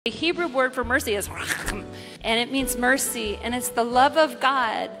The Hebrew word for mercy is rachem, and it means mercy, and it's the love of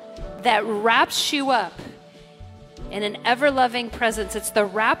God that wraps you up in an ever-loving presence. It's the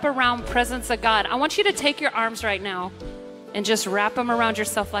wrap-around presence of God. I want you to take your arms right now and just wrap them around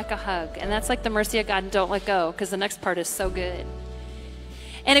yourself like a hug, and that's like the mercy of God, and don't let go, because the next part is so good.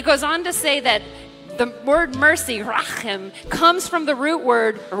 And it goes on to say that the word mercy, rachem, comes from the root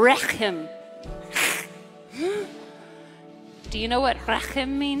word rechem. Do you know what rachem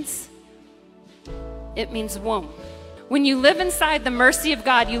means? It means womb. When you live inside the mercy of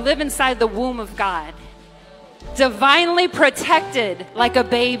God, you live inside the womb of God. Divinely protected like a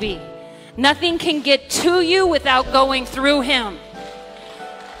baby. Nothing can get to you without going through him.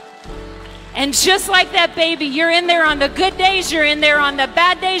 And just like that baby, you're in there on the good days, you're in there on the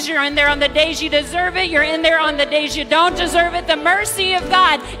bad days, you're in there on the days you deserve it, you're in there on the days you don't deserve it. The mercy of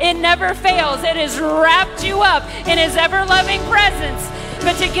God, it never fails. It has wrapped you up in his ever-loving presence.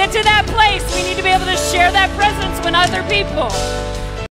 But to get to that place, we need to be able to share that presence with other people.